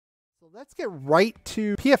So let's get right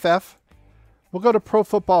to PFF. We'll go to Pro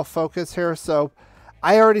Football Focus here. So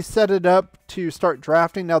I already set it up to start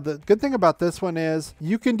drafting. Now, the good thing about this one is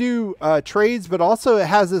you can do trades, but also it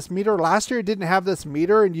has this meter. Last year, it didn't have this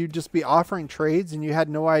meter, and you'd just be offering trades, and you had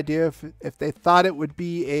no idea if they thought it would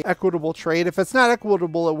be a equitable trade. If it's not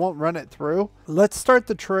equitable, it won't run it through. Let's start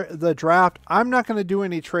the draft. I'm not going to do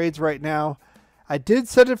any trades right now. I did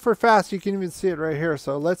set it for fast. You can even see it right here.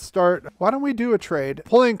 So let's start. Why don't we do a trade?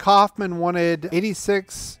 Pulling Kaufman wanted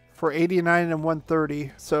 86 for 89 and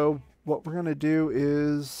 130. So what we're going to do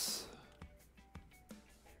is,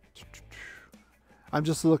 I'm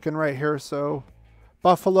just looking right here. So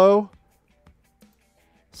Buffalo.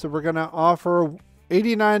 So we're going to offer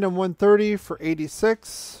 89 and 130 for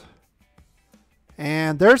 86.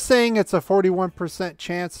 And they're saying it's a 41%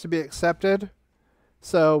 chance to be accepted.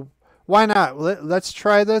 So why not? Let's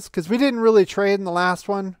try this because we didn't really trade in the last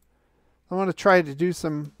one. I want to try to do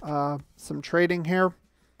some trading here.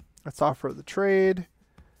 Let's offer the trade.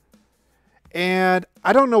 And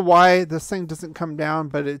I don't know why this thing doesn't come down,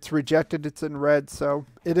 but it's rejected. It's in red, so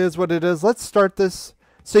it is what it is. Let's start this.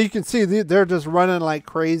 So you can see they're just running like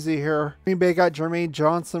crazy here. Green Bay got Jermaine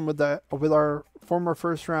Johnson with our former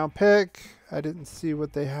first-round pick. I didn't see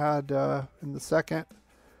what they had in the second.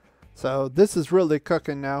 So this is really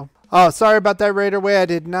cooking now. Oh, sorry about that, Raider Way. I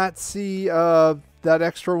did not see that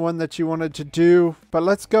extra one that you wanted to do. But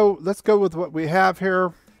let's go with what we have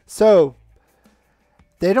here. So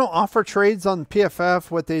they don't offer trades on PFF.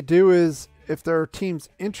 What they do is if there are teams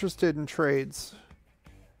interested in trades.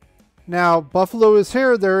 Now, Buffalo is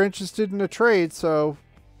here. They're interested in a trade. So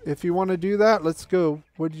if you want to do that, let's go.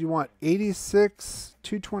 What do you want? 86,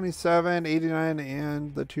 227, 89,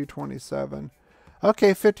 and the 227.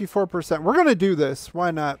 Okay, 54%. We're going to do this.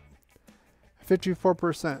 Why not?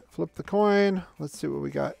 54%. Flip the coin. Let's see what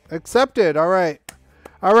we got. Accepted. All right.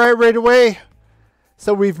 All right, right away.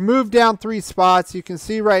 So we've moved down 3 spots. You can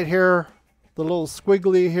see right here the little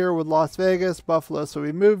squiggly here with Las Vegas, Buffalo. So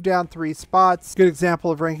we moved down 3 spots. Good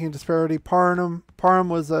example of ranking disparity. Parham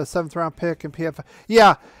was a 7th round pick in PFF.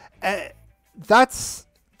 Yeah, that's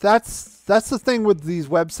the thing with these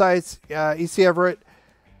websites. EC Everett.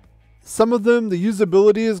 Some of them, the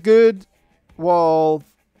usability is good, while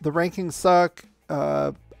the rankings suck.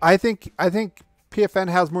 I think PFN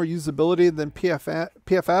has more usability than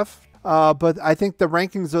PFF, but I think the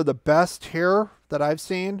rankings are the best here that I've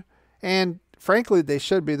seen, and frankly, they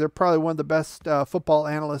should be. They're probably one of the best football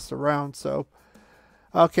analysts around. So,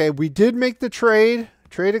 okay, we did make the trade.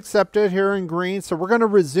 Trade accepted here in green. So we're going to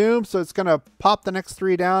resume. So it's going to pop the next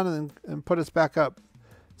 3 down and put us back up.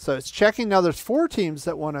 So it's checking. Now there's 4 teams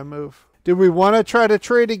that want to move. Do we want to try to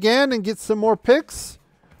trade again and get some more picks?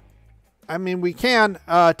 I mean, we can.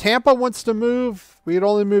 Tampa wants to move. We had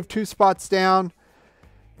only moved 2 spots down.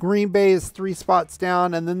 Green Bay is 3 spots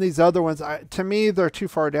down. And then these other ones, to me, they're too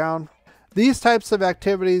far down. These types of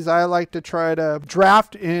activities, I like to try to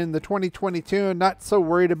draft in the 2022 and not so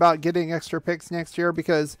worried about getting extra picks next year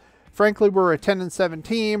because, frankly, we're a 10-7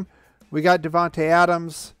 team. We got Davante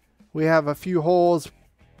Adams. We have a few holes.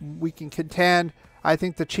 We can contend. I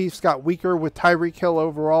think the Chiefs got weaker with Tyreek Hill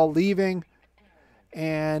overall leaving.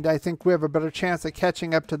 And I think we have a better chance of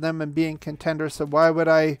catching up to them and being contenders. So why would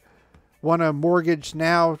I want to mortgage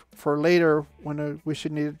now for later when we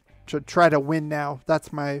should need to try to win now?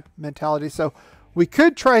 That's my mentality. So we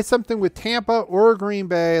could try something with Tampa or Green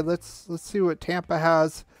Bay. Let's see what Tampa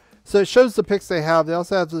has. So it shows the picks they have. They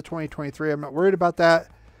also have the 2023. I'm not worried about that.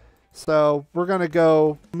 So we're going to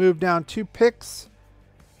go move down 2 picks.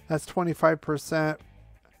 That's 25%.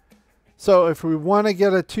 So if we want to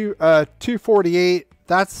get a 248,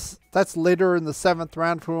 that's later in the 7th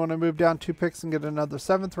round. If we want to move down 2 picks and get another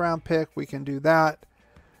 7th round pick, we can do that.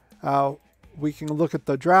 We can look at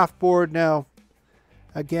the draft board now.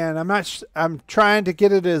 Again, I'm trying to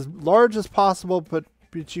get it as large as possible, but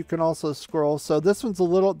you can also scroll. So this one's the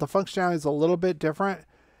functionality is a little bit different.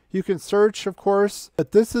 You can search, of course,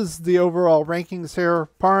 but this is the overall rankings here.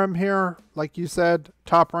 Parham here, like you said,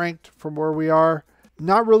 top ranked from where we are.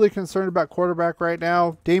 Not really concerned about quarterback right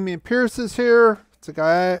now. Dameon Pierce is here. It's a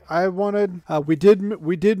guy I wanted. We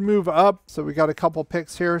did move up, so we got a couple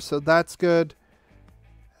picks here, so that's good.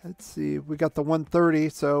 Let's see, we got the 130,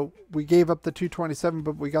 so we gave up the 227,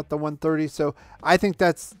 but we got the 130. So I think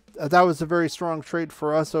that was a very strong trade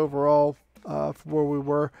for us overall for where we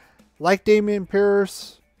were. Like Dameon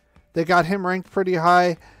Pierce. They got him ranked pretty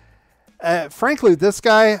high. Frankly, this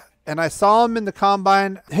guy, and I saw him in the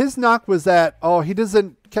combine, his knock was that, oh, he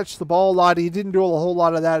doesn't catch the ball a lot. He didn't do a whole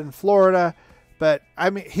lot of that in Florida. But, I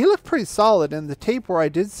mean, he looked pretty solid. In the tape where I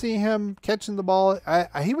did see him catching the ball,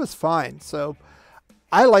 he was fine. So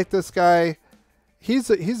I like this guy. He's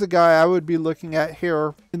a guy I would be looking at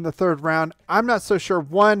here in the 3rd round. I'm not so sure.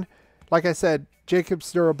 One, like I said,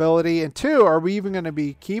 Jacobs' durability, and 2, are we even going to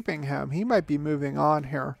be keeping him? He might be moving on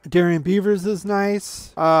here. Darian Beavers is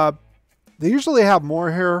nice. They usually have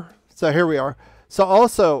more here, so here we are. So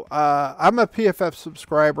also, I'm a PFF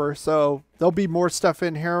subscriber, so there'll be more stuff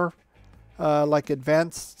in here, like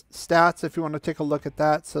advanced stats if you want to take a look at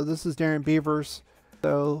that. So this is Darian Beavers.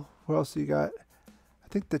 So what else you got? I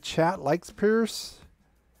think the chat likes Pierce.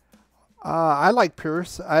 I like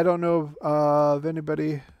Pierce. I don't know of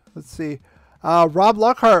anybody. Let's see. Rob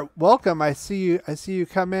Lockhart, welcome. I see you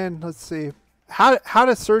come in. Let's see. How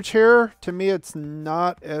to search here? To me, it's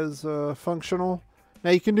not as functional.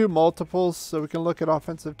 Now you can do multiples, so we can look at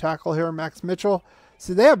offensive tackle here. Max Mitchell.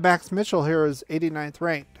 See, they have Max Mitchell here as 89th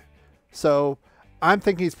ranked. So I'm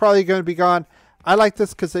thinking he's probably going to be gone. I like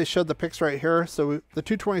this because they showed the picks right here. So the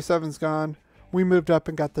 227's gone. We moved up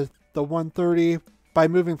and got the 130 by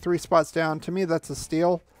moving 3 spots down. To me, that's a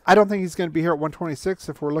steal. I don't think he's going to be here at 126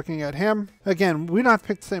 if we're looking at him. Again, we don't have to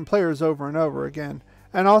pick the same players over and over again.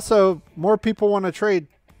 And also, more people want to trade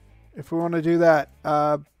if we want to do that.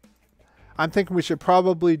 I'm thinking we should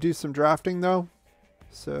probably do some drafting, though.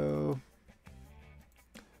 So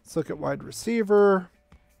let's look at wide receiver.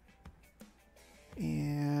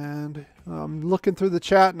 And I'm looking through the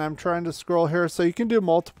chat, and I'm trying to scroll here. So you can do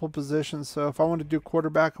multiple positions. So if I want to do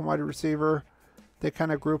quarterback and wide receiver, they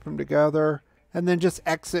kind of group them together. And then just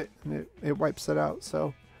exit, and it wipes it out.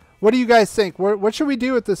 So what do you guys think? What should we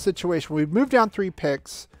do with this situation? We've moved down 3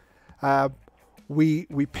 picks. We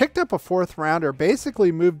picked up a 4th rounder,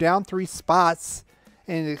 basically moved down 3 spots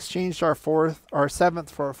and exchanged our 7th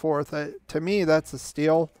for a 4th. To me, that's a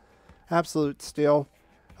steal. Absolute steal.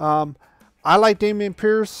 I like Dameon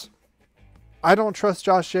Pierce. I don't trust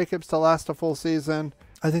Josh Jacobs to last a full season.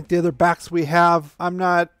 I think the other backs we have, I'm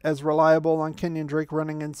not as reliable on Kenyon Drake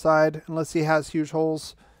running inside unless he has huge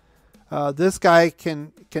holes. This guy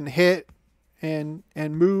can hit and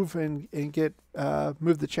move and get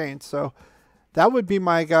move the chains. So that would be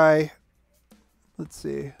my guy. Let's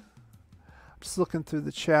see. I'm just looking through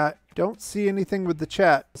the chat. Don't see anything with the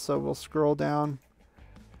chat, so we'll scroll down.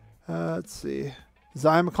 Let's see.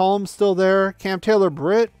 Zion McCollum's still there. Cam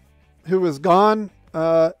Taylor-Britt, who was gone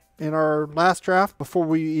in our last draft before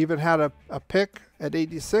we even had a pick at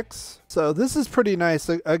 86. So this is pretty nice.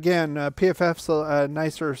 Again, PFF's a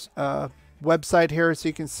nicer website here, so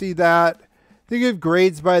you can see that. They give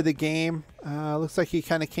grades by the game. Looks like he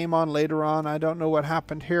kind of came on later on. I don't know what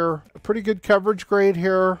happened here. A pretty good coverage grade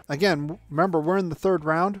here. Again, remember, we're in the 3rd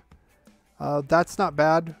round. That's not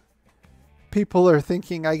bad. People are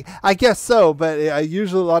thinking, I guess so, but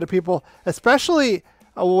usually a lot of people, especially...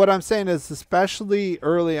 what I'm saying is, especially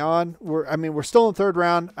early on, we're still in 3rd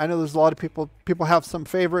round. I know there's a lot of people have some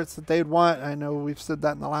favorites that they'd want. I know we've said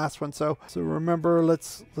that in the last one. So remember,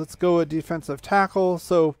 let's go with defensive tackle.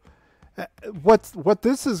 So what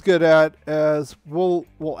this is good at is we'll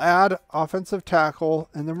add offensive tackle,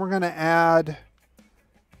 and then we're going to add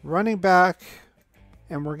running back,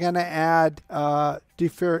 and we're going to add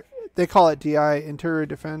they call it DI, interior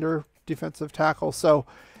defender, defensive tackle. So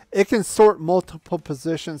it can sort multiple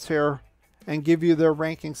positions here and give you their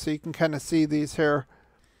rankings, so you can kind of see these here.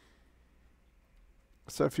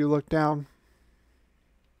 So if you look down,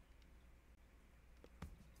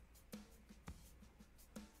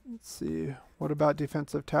 let's see, what about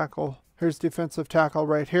defensive tackle? Here's defensive tackle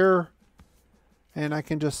right here, and I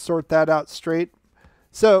can just sort that out straight.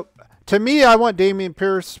 So to me, I want Dameon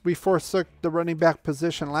Pierce. We forsook the running back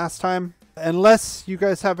position last time. Unless you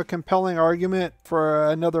guys have a compelling argument for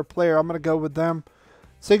another player, I'm going to go with them.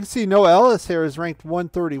 So you can see Noah Ellis here is ranked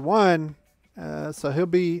 131. So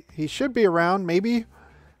he should be around maybe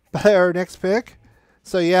by our next pick.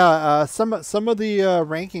 So yeah, some of the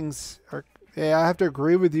rankings are, yeah, I have to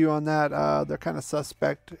agree with you on that. They're kind of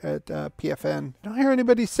suspect at PFN. I don't hear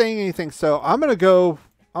anybody saying anything. So I'm going to go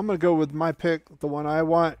with my pick, the one I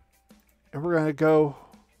want, and we're going to go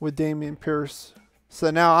with Dameon Pierce. So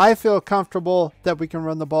now I feel comfortable that we can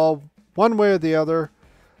run the ball one way or the other.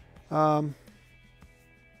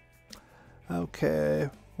 Okay,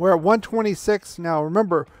 we're at 126 now.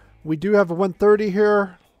 Remember, we do have a 130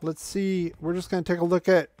 here. Let's see. We're just going to take a look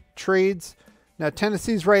at trades. Now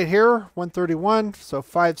Tennessee's right here, 131, so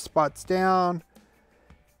 5 spots down.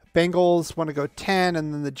 Bengals want to go 10,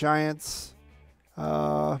 and then the Giants.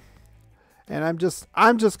 And I'm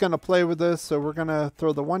just going to play with this. So we're going to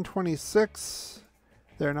throw the 126.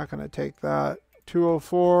 They're not going to take that.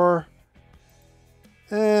 204.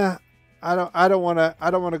 I don't want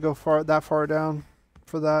to go that far down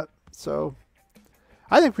for that. So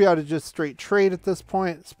I think we ought to just straight trade at this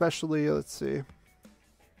point, especially, let's see.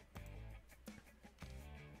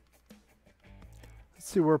 Let's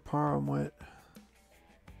see where Parham went.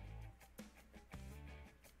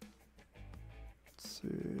 Let's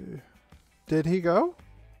see. Did he go?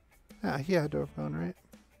 Yeah, he had to have gone, right?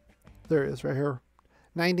 There he is right here.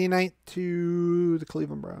 99th to the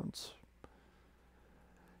Cleveland Browns.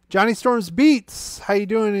 Johnny Storms Beats, how you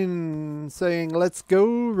doing? In saying, let's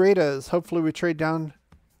go Raiders. Hopefully we trade down,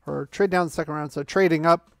 or trade down the second round. So trading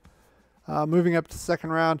up, moving up to second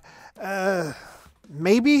round.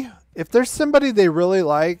 Maybe if there's somebody they really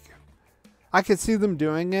like, I could see them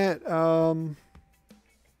doing it.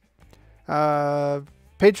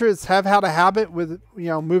 Patriots have had a habit with, you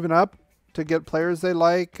know, moving up to get players they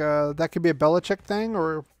like. That could be a Belichick thing,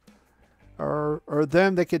 or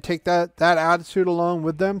them. They could take that attitude along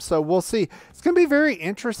with them. So we'll see. It's going to be very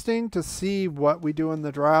interesting to see what we do in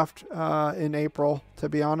the draft in April, to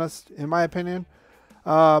be honest, in my opinion.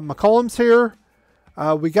 McCollum's here.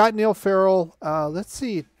 We got Neil Farrell. Let's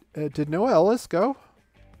see. Did Noah Ellis go?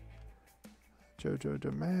 JoJo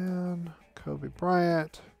DeMann. Kobe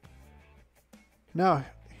Bryant. No,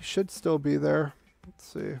 he should still be there. Let's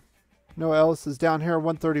see. Noah Ellis is down here,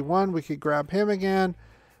 131. We could grab him again.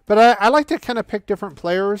 But I like to kind of pick different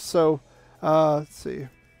players. So, let's see.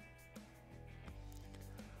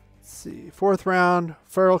 Let's see. Fourth round.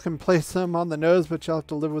 Farrell can place him on the nose, but you'll have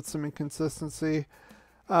to live with some inconsistency.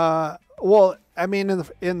 Well, I mean,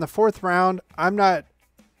 in the fourth round, I'm not...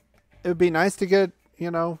 It would be nice to get, you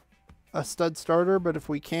know, a stud starter. But if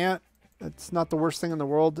we can't, it's not the worst thing in the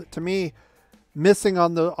world. To me, missing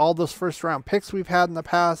on all those first round picks we've had in the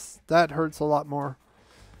past, that hurts a lot more.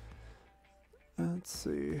 Let's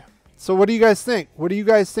see. So what do you guys think? What do you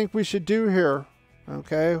guys think we should do here?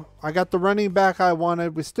 Okay, I got the running back I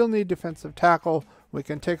wanted. We still need defensive tackle. We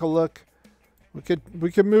can take a look. We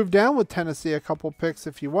could move down with Tennessee a couple picks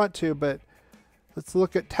if you want to, but let's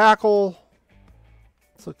look at tackle.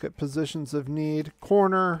 Let's look at positions of need,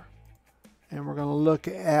 corner, and we're going to look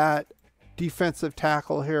at defensive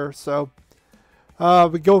tackle here. So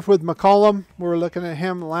we go with McCollum. We were looking at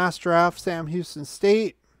him last draft, Sam Houston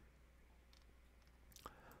State.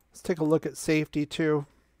 Let's take a look at safety too.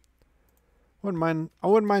 I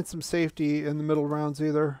wouldn't mind some safety in the middle rounds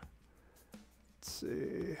either. Let's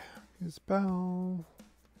see. Here's Bell.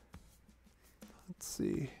 Let's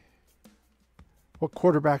see. What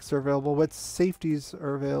quarterbacks are available? What safeties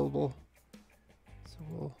are available?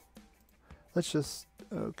 So let's just,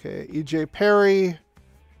 okay. EJ Perry,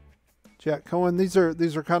 Jack Cohen. These are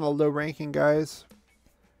kind of low ranking guys.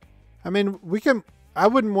 I mean, I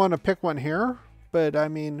wouldn't want to pick one here. But, I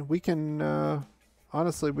mean, we can,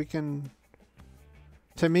 honestly,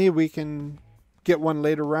 to me, we can get one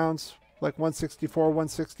later rounds, like 164,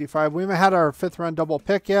 165. We haven't had our fifth round double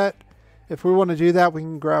pick yet. If we want to do that, we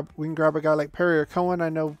can grab a guy like Perry or Cohen. I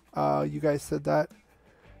know you guys said that.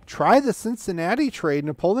 Try the Cincinnati trade.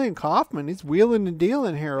 Napoleon Kaufman, he's wheeling and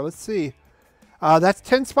dealing here. Let's see. That's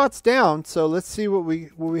 10 spots down, so let's see what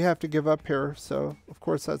we have to give up here. So, of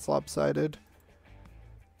course, that's lopsided.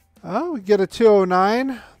 Oh, we get a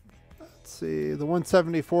 209. Let's see. The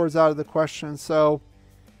 174 is out of the question. So,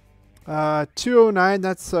 209,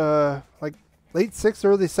 that's like late 6th,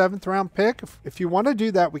 early 7th round pick. If you want to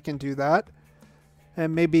do that, we can do that.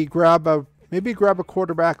 And maybe grab a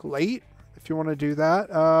quarterback late if you want to do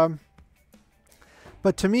that.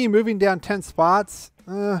 But to me, moving down 10 spots,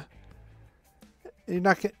 we're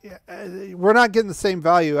not getting the same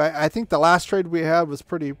value. I think the last trade we had was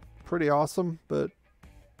pretty awesome, but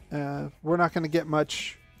we're not going to get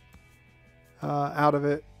much out of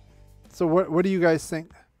it. So what do you guys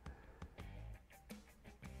think?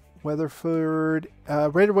 Weatherford.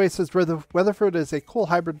 Raiderway says Weatherford is a cool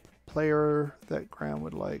hybrid player that Graham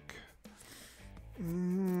would like.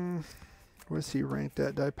 Where's he ranked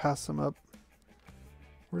at? Did I pass him up?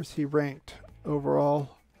 Where's he ranked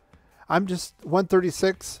overall? I'm just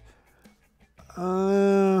 136.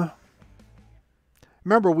 Remember,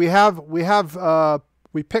 we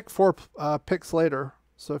pick 4 picks later.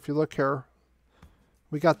 So if you look here,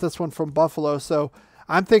 we got this one from Buffalo. So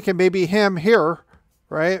I'm thinking maybe him here,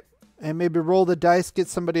 right? And maybe roll the dice, get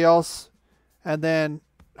somebody else, and then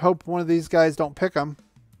hope one of these guys don't pick him.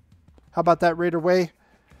 How about that, Raider Way?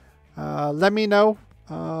 Let me know.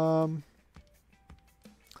 I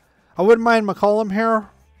wouldn't mind McCollum here.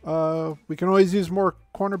 We can always use more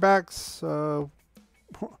cornerbacks.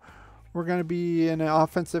 We're going to be in an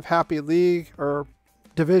offensive happy league, or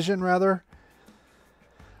division rather.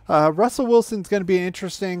 Russell Wilson's going to be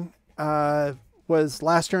interesting. What Was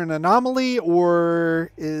last year an anomaly,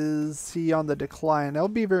 or is he on the decline? That'll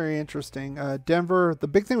be very interesting. Denver, the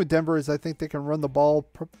big thing with Denver is I think they can run the ball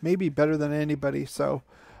maybe better than anybody. So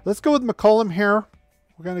let's go with McCollum here.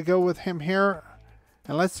 We're going to go with him here.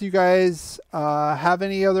 Unless you guys have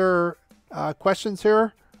any other questions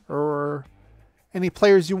here or any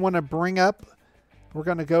players you want to bring up, we're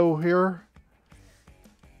going to go here.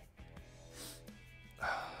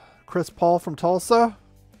 Chris Paul from Tulsa.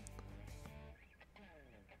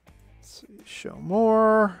 Show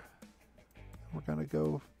more. We're going to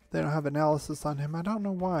go. They don't have analysis on him. I don't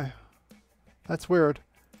know why. That's weird.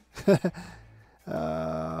 Let's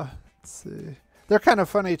see. They're kind of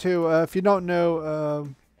funny too. If you don't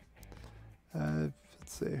know, let's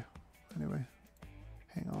see. Anyway,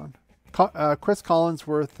 hang on. Chris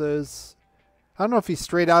Collinsworth is. I don't know if he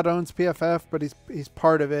straight out owns PFF, but he's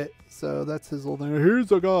part of it. So that's his little thing.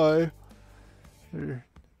 Here's a guy. They're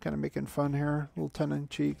kind of making fun here, a little tongue in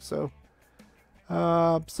cheek. So.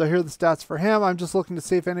 So here are the stats for him. I'm just looking to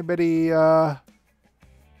see if anybody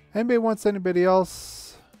wants anybody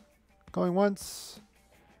else. Going once.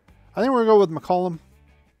 I think we're going to go with McCollum.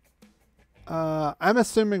 I'm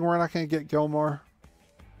assuming we're not going to get Gilmore.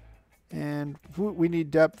 And we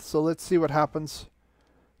need depth, so let's see what happens.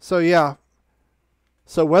 So yeah.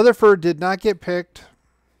 So Weatherford did not get picked.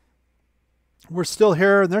 We're still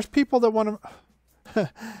here, and there's people that want to...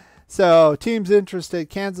 So teams interested.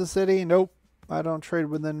 Kansas City, nope. I don't trade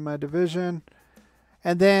within my division.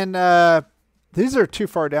 And then these are too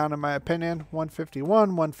far down in my opinion.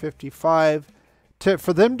 151, 155.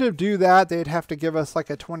 For them to do that, they'd have to give us like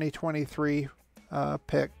a 2023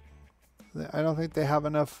 pick. I don't think they have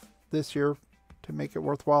enough this year to make it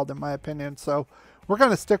worthwhile in my opinion. So we're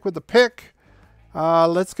going to stick with the pick.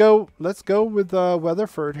 Let's go with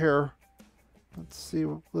Weatherford here. Let's see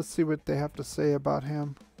what they have to say about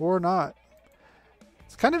him or not.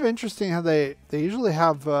 It's kind of interesting how they usually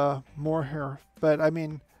have more here. But, I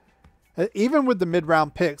mean, even with the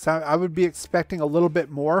mid-round picks, I would be expecting a little bit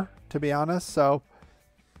more, to be honest. So,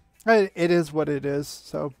 it is what it is.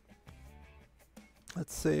 So,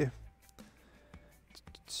 let's see.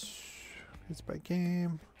 It's by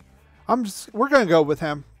game. We're going to go with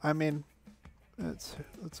him. I mean, let's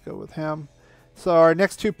go with him. So, our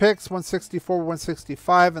next two picks, 164,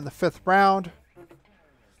 165 in the 5th round.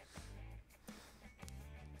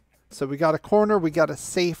 So we got a corner, we got a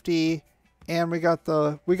safety, and we got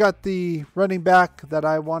the running back that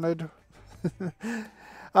I wanted.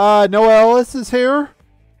 Noah Ellis is here,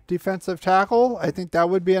 defensive tackle. I think that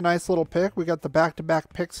would be a nice little pick. We got the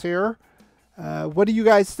back-to-back picks here. What do you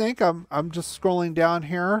guys think? I'm just scrolling down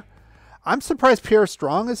here. I'm surprised Pierre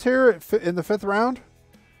Strong is here in the 5th round.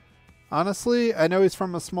 Honestly, I know he's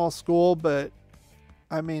from a small school, but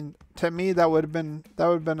I mean, to me that would have been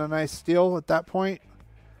a nice steal at that point.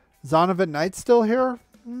 Zonovan Knight's still here?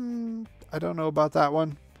 I don't know about that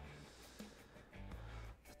one.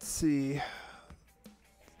 Let's see.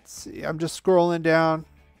 I'm just scrolling down,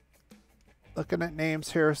 looking at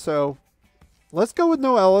names here. So let's go with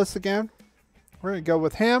Noah Ellis again. We're going to go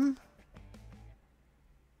with him.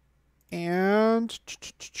 And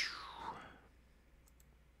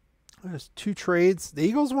there's 2 trades. The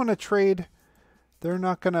Eagles want to trade. They're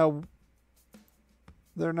not going to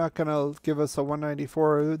give us a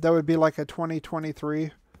 194. That would be like a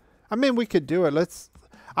 2023. I mean, we could do it.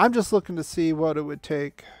 I'm just looking to see what it would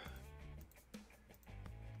take.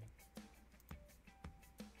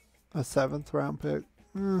 A 7th round pick.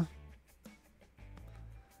 Nah,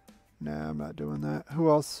 I'm not doing that. Who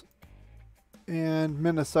else? And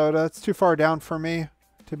Minnesota. It's too far down for me,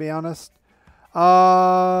 to be honest.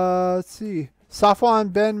 Let's see.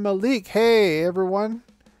 Safwan Ben Malik. Hey, everyone.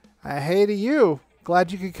 Hey to you.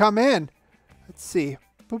 Glad you could come in. Let's see.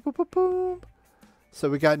 Boom, boom, boom, boom. So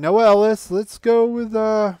we got Noah Ellis. Let's go with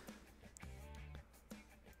some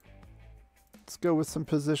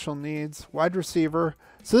positional needs. Wide receiver.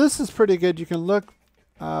 So this is pretty good. You can look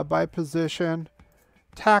by position.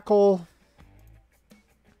 Tackle.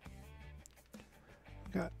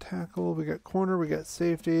 We got tackle. We got corner. We got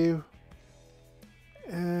safety.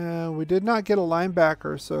 And we did not get a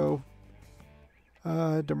linebacker, so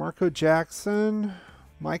DeMarco Jackson,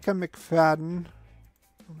 Micah McFadden.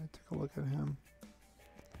 Let me take a look at him.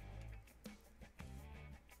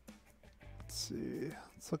 Let's see.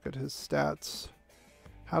 Let's look at his stats.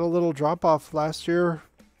 Had a little drop off last year.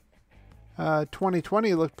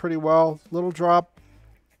 2020 looked pretty well. Little drop.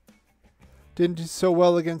 Didn't do so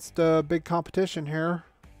well against big competition here.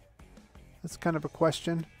 That's kind of a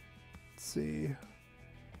question. Let's see.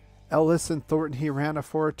 Ellis and Thornton, he ran a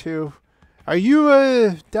 4.2. Are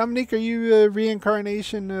you, Dominique, are you a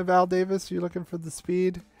reincarnation of Al Davis? Are you looking for the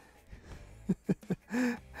speed?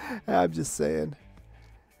 I'm just saying.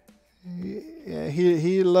 Yeah,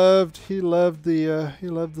 he loved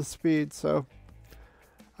the speed. So,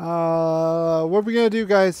 what are we gonna do,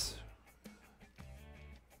 guys?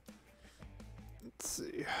 Let's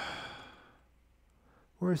see.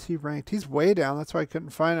 Where is he ranked? He's way down. That's why I couldn't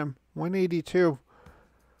find him. 182.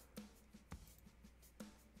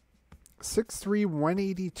 6'3",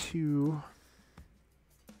 182.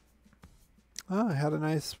 Oh, had a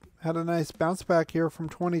nice bounce back here from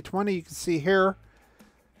 2020. You can see here.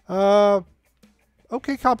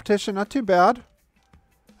 Okay, competition, not too bad.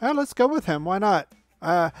 Let's go with him. Why not?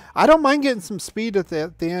 I don't mind getting some speed at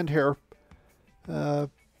the end here. If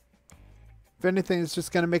anything, it's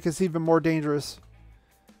just going to make us even more dangerous.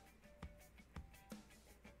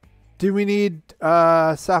 Do we need,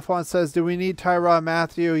 Safwan says, do we need Tyrann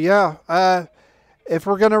Mathieu? Yeah. If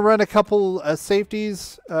we're going to run a couple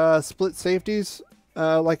safeties, split safeties,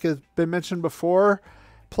 like has been mentioned before,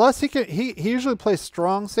 plus he usually plays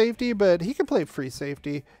strong safety, but he can play free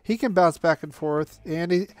safety. He can bounce back and forth.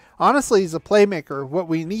 And honestly, he's a playmaker. What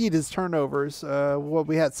we need is turnovers. What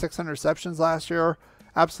we had 6 interceptions last year.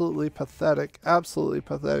 Absolutely pathetic. Absolutely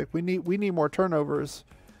pathetic. We need more turnovers.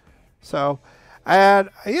 So... And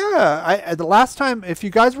yeah, the last time, if you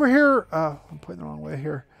guys were here, I'm pointing the wrong way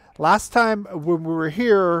here. Last time when we were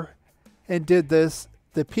here and did this,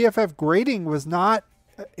 the PFF grading was not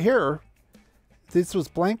here. This was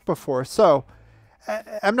blank before. So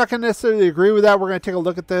I'm not going to necessarily agree with that. We're going to take a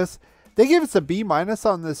look at this. They gave us a B-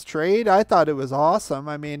 on this trade. I thought it was awesome.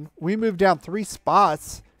 I mean, we moved down 3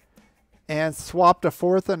 spots and swapped a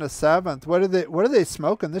 4th and a 7th. What are they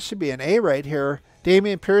smoking? This should be an A right here.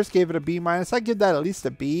 Damian Pierce gave it a B-. I give that at least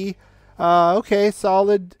a B. Okay,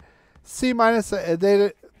 solid C-.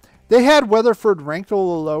 They had Weatherford ranked a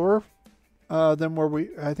little lower than where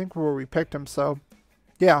we picked him. So,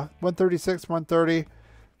 yeah, 136, 130.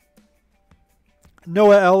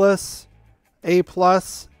 Noah Ellis, A+.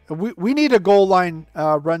 We need a goal line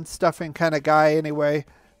run stuffing kind of guy anyway.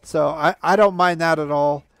 So I don't mind that at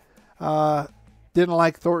all. Didn't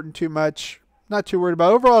like Thornton too much. Not too worried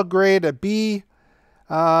about. Overall grade, a B.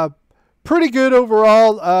 Pretty good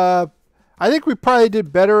overall. I think we probably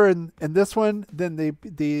did better in this one than the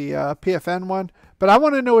PFN one. But I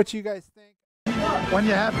want to know what you guys think. When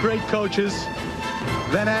you have great coaches,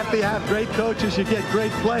 then after you have great coaches, you get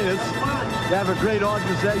great players. You have a great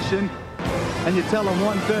organization, and you tell them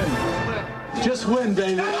one thing: just win,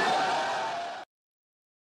 baby.